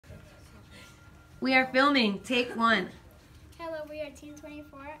We are filming. Take one. Hello, we are Team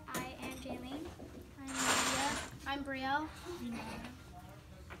 24. I am Jaylene. I'm Maria. I'm Brielle.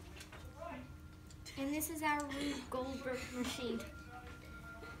 And this is our Rube Goldberg machine.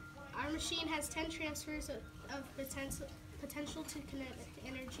 Our machine has 10 transfers of potential to kinetic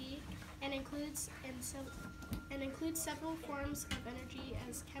energy and includes several forms of energy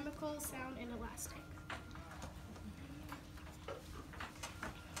as chemical, sound, and elastic.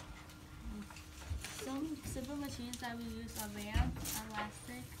 Some simple machines that we use are ramp,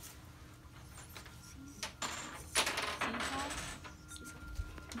 elastic, seesaw.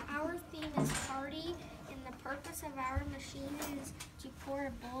 Our theme is party, and the purpose of our machine is to pour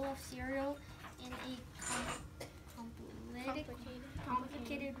a bowl of cereal in a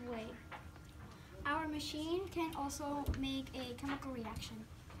complicated way. Our machine can also make a chemical reaction.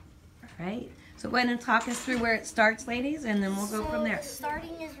 All right. So go ahead and talk us through where it starts, ladies, and then we'll go from there.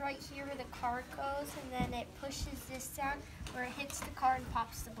 Starting is right here where the card goes, and then it pushes this down where it hits the card and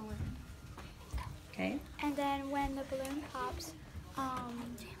pops the balloon. Okay. And then when the balloon pops,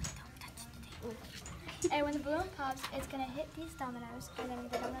 and when the balloon pops, it's gonna hit these dominoes, and then the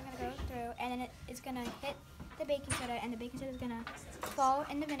dominoes are gonna go through, and then it's gonna hit the baking soda, and the baking soda is gonna fall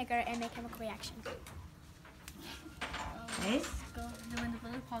in the vinegar and make chemical reaction. Okay. When the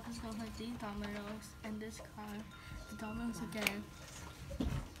balloon pops, it's going to hit these dominoes and this car. The dominoes again.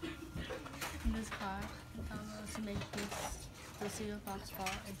 In this car, the dominoes to make the cereal box fall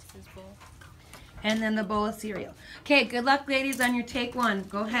into this bowl. And then the bowl of cereal. Okay, good luck, ladies, on your take one.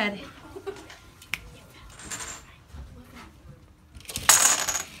 Go ahead.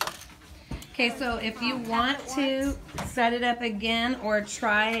 Okay, so if you want to set it up again or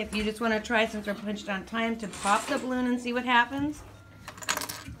try, if you just want to try since we're punched on time, to pop the balloon and see what happens.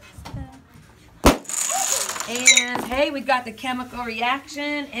 And hey, we got the chemical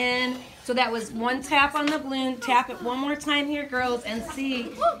reaction, and so that was one tap on the balloon. Tap it one more time here, girls, and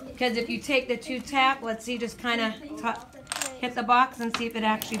see, because if you take the two tap, let's see, just kind of hit the box and see if it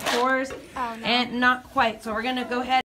actually pours. And not quite, so we're going to go ahead.